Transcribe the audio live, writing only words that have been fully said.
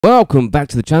Welcome back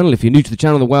to the channel. If you're new to the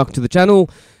channel, then welcome to the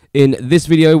channel. In this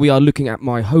video, we are looking at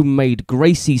my homemade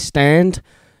Gracie Stand,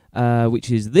 which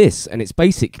is this, and it's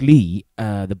basically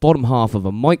the bottom half of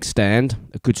a mic stand,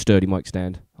 a good sturdy mic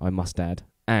stand, I must add,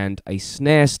 and a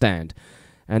snare stand.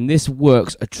 And this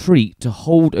works a treat to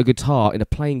hold a guitar in a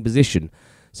playing position,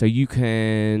 so you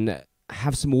can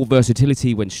have some more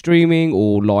versatility when streaming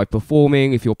or live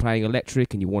performing. If you're playing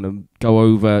electric and you want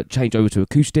to change over to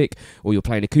acoustic, or you're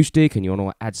playing acoustic and you want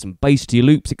to add some bass to your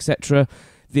loops, etc.,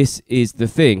 this is the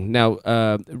thing. Now,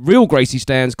 real Gracie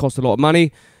stands cost a lot of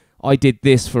money. I did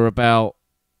this for about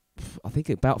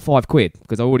 £5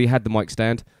 because I already had the mic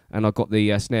stand and I got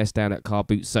the snare stand at car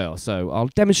boot sale. So I'll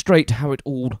demonstrate how it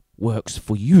all works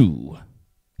for you.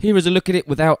 Here is a look at it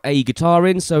without a guitar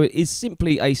in. So it is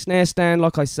simply a snare stand,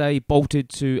 like I say, bolted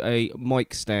to a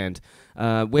mic stand.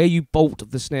 Where you bolt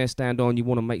the snare stand on, you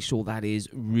want to make sure that is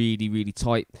really, really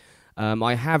tight.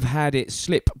 I have had it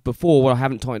slip before where I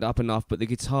haven't tightened it up enough, but the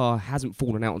guitar hasn't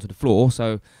fallen out onto the floor,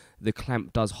 so the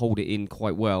clamp does hold it in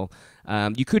quite well.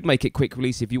 You could make it quick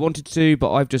release if you wanted to,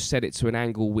 but I've just set it to an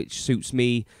angle which suits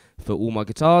me for all my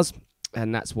guitars,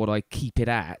 and that's what I keep it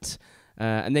at.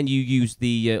 And then you use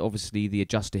the obviously the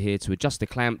adjuster here to adjust the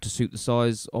clamp to suit the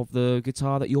size of the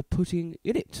guitar that you're putting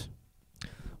in it.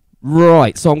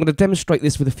 Right, so I'm going to demonstrate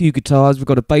this with a few guitars. We've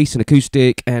got a bass and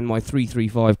acoustic and my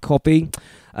 335 copy.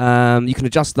 You can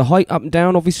adjust the height up and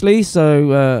down, obviously,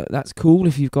 so that's cool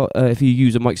if you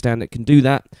use a mic stand that can do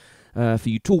that. For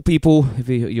you tall people, if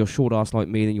you're short ass like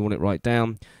me, then you want it right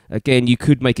down. Again, you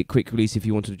could make it quick release if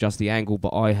you want to adjust the angle,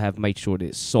 but I have made sure that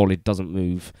it's solid, doesn't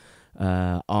move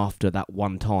after that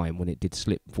one time when it did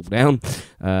slip and fall down.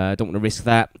 Don't want to risk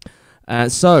that.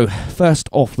 So first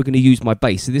off, we're going to use my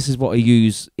bass. So this is what I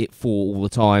use it for all the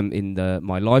time in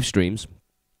my live streams.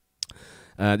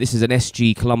 This is an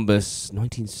SG Columbus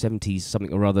 1970s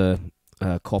something or other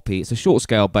copy. It's a short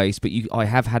scale bass, but I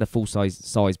have had a full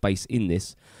size bass in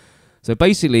this. So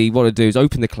basically what I do is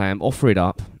open the clamp, offer it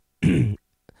up, and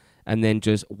then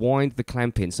just wind the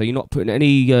clamp in. So you're not putting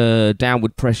any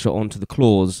downward pressure onto the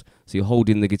claws, so you're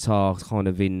holding the guitar kind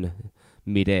of in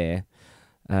mid-air.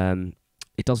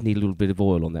 It does need a little bit of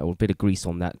oil on that, or a bit of grease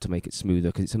on that to make it smoother,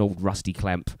 because it's an old rusty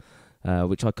clamp,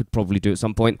 which I could probably do at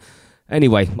some point.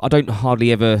 Anyway, I don't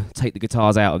hardly ever take the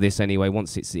guitars out of this anyway.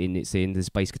 Once it's in, it's in. This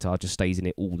bass guitar just stays in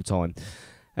it all the time.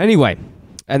 Anyway,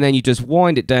 and then you just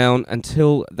wind it down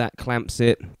until that clamps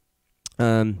it.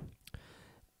 And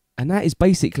that is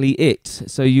basically it.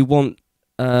 So you want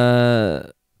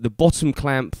the bottom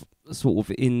clamp sort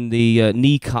of in the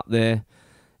knee cut there,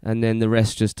 and then the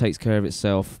rest just takes care of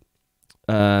itself.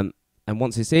 And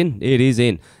once it's in, it is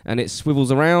in. And it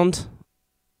swivels around,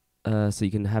 so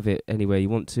you can have it anywhere you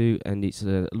want to, and it's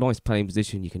a nice playing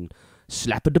position. You can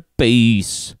slap at the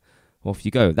bass. Off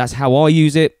you go. That's how I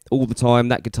use it all the time.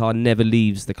 That guitar never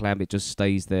leaves the clamp. It just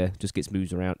stays there, just gets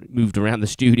moved around the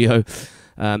studio.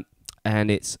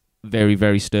 And it's very,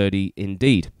 very sturdy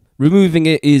indeed. Removing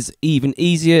it is even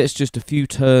easier. It's just a few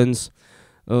turns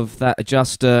of that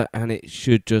adjuster and it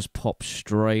should just pop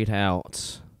straight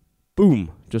out.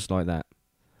 Boom, just like that.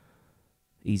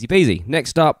 Easy peasy.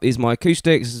 Next up is my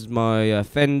acoustic. This is my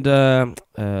Fender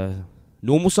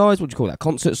normal size. What do you call that?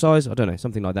 Concert size? I don't know,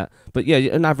 something like that. But yeah,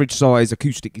 an average size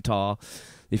acoustic guitar,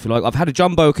 if you like. I've had a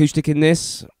jumbo acoustic in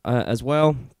this as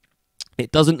well.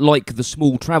 It doesn't like the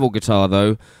small travel guitar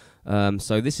though.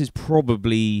 So this is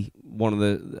probably one of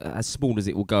the as small as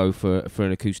it will go for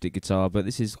an acoustic guitar, but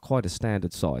this is quite a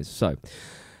standard size. So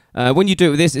when you do it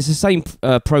with this, it's the same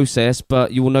process,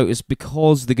 but you will notice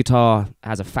because the guitar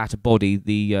has a fatter body,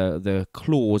 the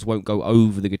claws won't go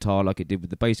over the guitar like it did with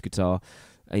the bass guitar.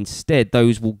 Instead,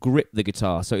 those will grip the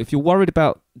guitar. So if you're worried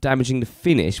about damaging the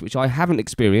finish, which I haven't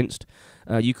experienced,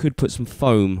 you could put some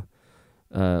foam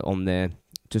on there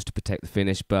just to protect the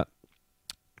finish, but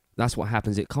that's what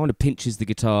happens. It kind of pinches the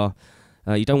guitar.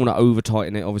 You don't want to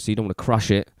over-tighten it, obviously. You don't want to crush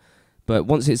it. But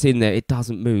once it's in there, it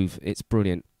doesn't move. It's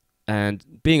brilliant.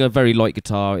 And being a very light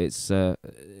guitar,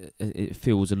 it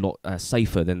feels a lot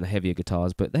safer than the heavier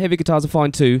guitars. But the heavier guitars are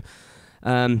fine too.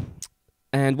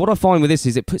 And what I find with this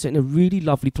is it puts it in a really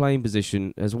lovely playing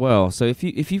position as well. So if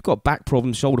you've got back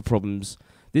problems, shoulder problems,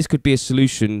 this could be a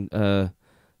solution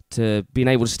to being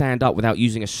able to stand up without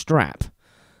using a strap,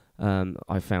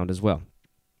 I've found as well.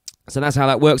 So that's how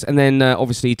that works. And then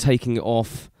obviously taking it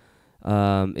off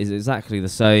is exactly the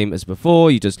same as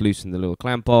before. You just loosen the little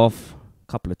clamp off, a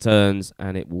couple of turns,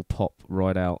 and it will pop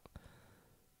right out.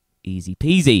 Easy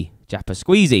peasy, Jappa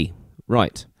squeezy.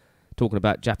 Right. Talking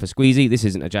about Jappa squeezy, this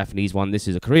isn't a Japanese one, this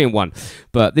is a Korean one.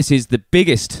 But this is the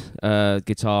biggest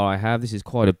guitar I have. This is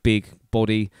quite a big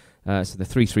body. So the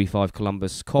 335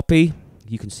 Columbus copy.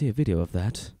 you can see a video of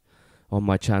that on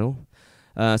my channel.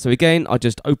 So again, I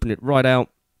just open it right out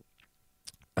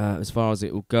as far as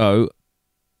it will go,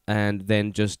 and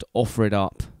then just offer it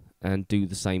up and do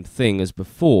the same thing as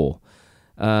before.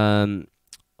 On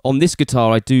this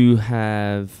guitar, I do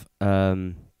have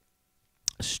a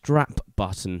strap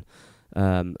button,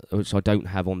 which I don't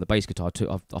have on the bass guitar.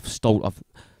 I've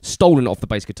stolen it off the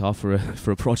bass guitar for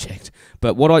a project.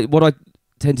 But what I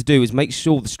tend to do is make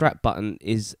sure the strap button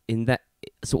is in that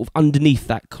sort of underneath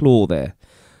that claw there,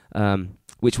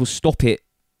 which will stop it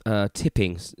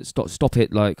tipping, stop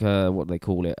it like what do they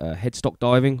call it, headstock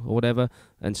diving or whatever,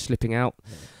 and slipping out.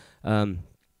 So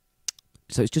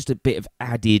it's just a bit of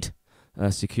added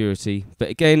security. But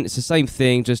again, it's the same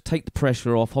thing. Just take the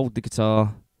pressure off, hold the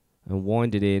guitar, and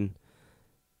wind it in,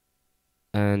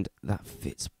 and that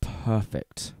fits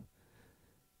perfect.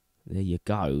 There you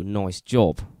go. Nice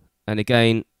job. And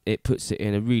again, it puts it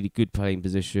in a really good playing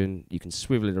position. You can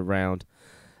swivel it around,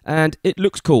 and it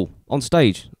looks cool on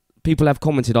stage. People have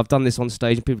commented, I've done this on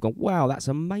stage, and people have gone, wow, that's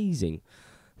amazing.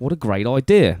 What a great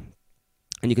idea.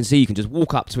 And you can see you can just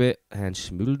walk up to it and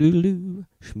schmoodle-doodle-doo,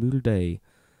 schmoodle-day.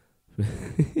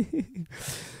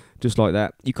 Just like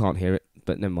that. You can't hear it,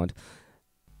 but never mind.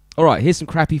 Alright, here's some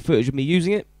crappy footage of me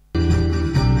using it.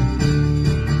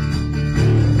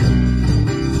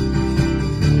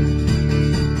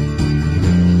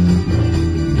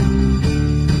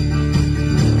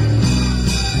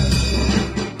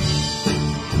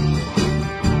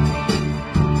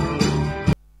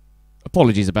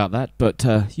 Apologies about that, but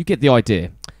you get the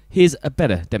idea. Here's a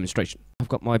better demonstration. I've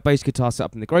got my bass guitar set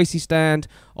up in the Gracie Stand.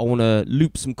 I want to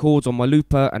loop some chords on my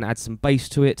looper and add some bass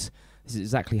to it. This is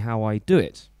exactly how I do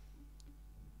it.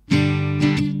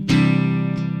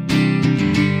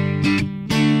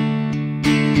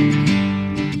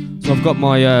 So I've got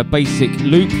my basic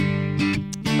loop.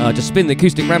 Just spin the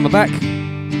acoustic round my back,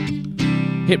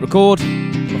 hit record,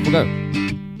 and off we go.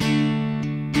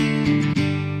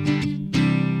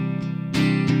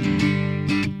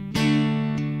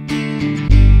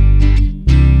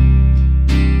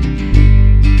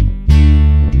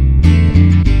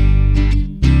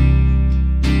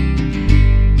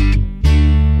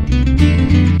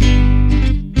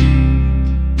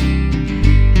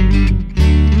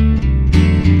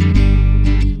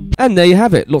 And there you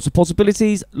have it. Lots of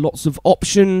possibilities, lots of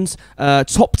options.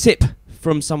 Top tip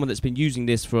from someone that's been using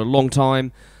this for a long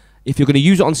time: if you're going to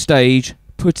use it on stage,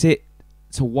 put it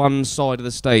to one side of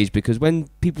the stage, because when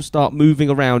people start moving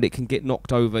around, it can get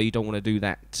knocked over. You don't want to do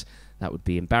that. That would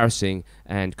be embarrassing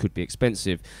and could be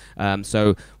expensive.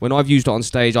 So when I've used it on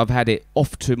stage, I've had it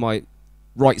off to my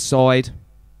right side,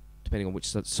 depending on which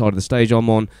side of the stage I'm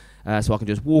on, so I can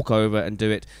just walk over and do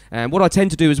it. And what I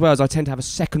tend to do as well is I tend to have a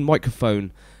second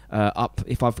microphone up.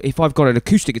 If I've got an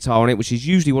acoustic guitar on it, which is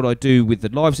usually what I do with the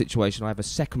live situation, I have a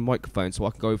second microphone, so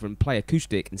I can go over and play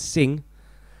acoustic and sing,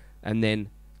 and then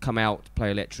come out,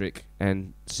 play electric,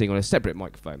 and sing on a separate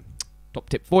microphone. Top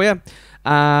tip for you.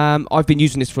 I've been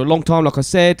using this for a long time. Like I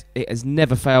said, it has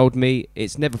never failed me.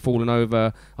 It's never fallen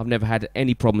over. I've never had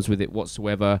any problems with it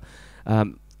whatsoever. I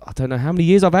don't know how many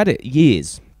years I've had it.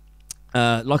 Years.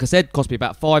 Like I said, cost me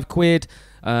about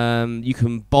 £5. You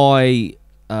can buy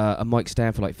a mic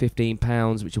stand for like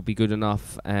 £15, which will be good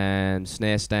enough, and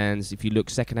snare stands if you look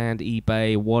secondhand,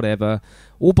 eBay, whatever,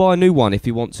 or buy a new one if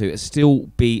you want to. It'll still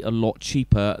be a lot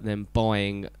cheaper than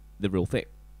buying the real thing.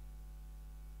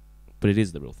 But it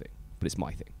is the real thing. But it's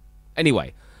my thing.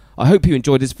 Anyway, I hope you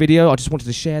enjoyed this video. I just wanted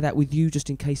to share that with you, just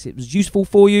in case it was useful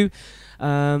for you.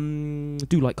 Do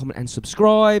like, comment, and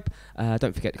subscribe.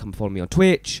 Don't forget to come follow me on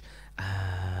Twitch.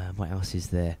 What else is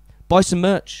there? Buy some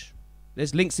merch.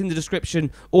 There's links in the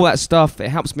description, all that stuff. It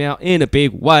helps me out in a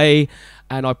big way,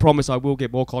 and I promise I will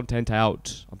get more content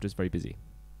out. I'm just very busy.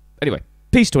 Anyway,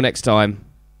 peace till next time.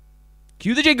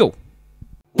 Cue the jingle.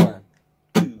 1,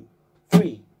 2,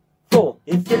 3, 4.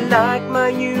 If you like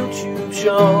my YouTube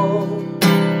show,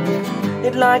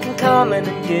 hit like and comment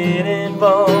and get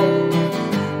involved.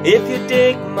 If you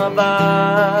dig my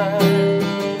vibe,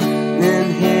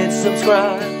 then hit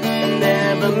subscribe.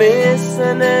 Never miss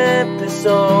an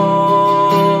episode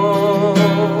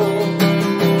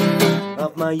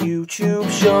of my YouTube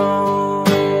show.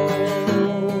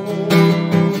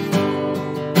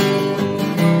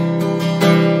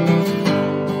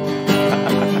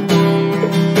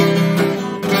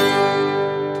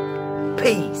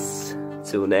 Peace.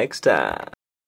 Till next time.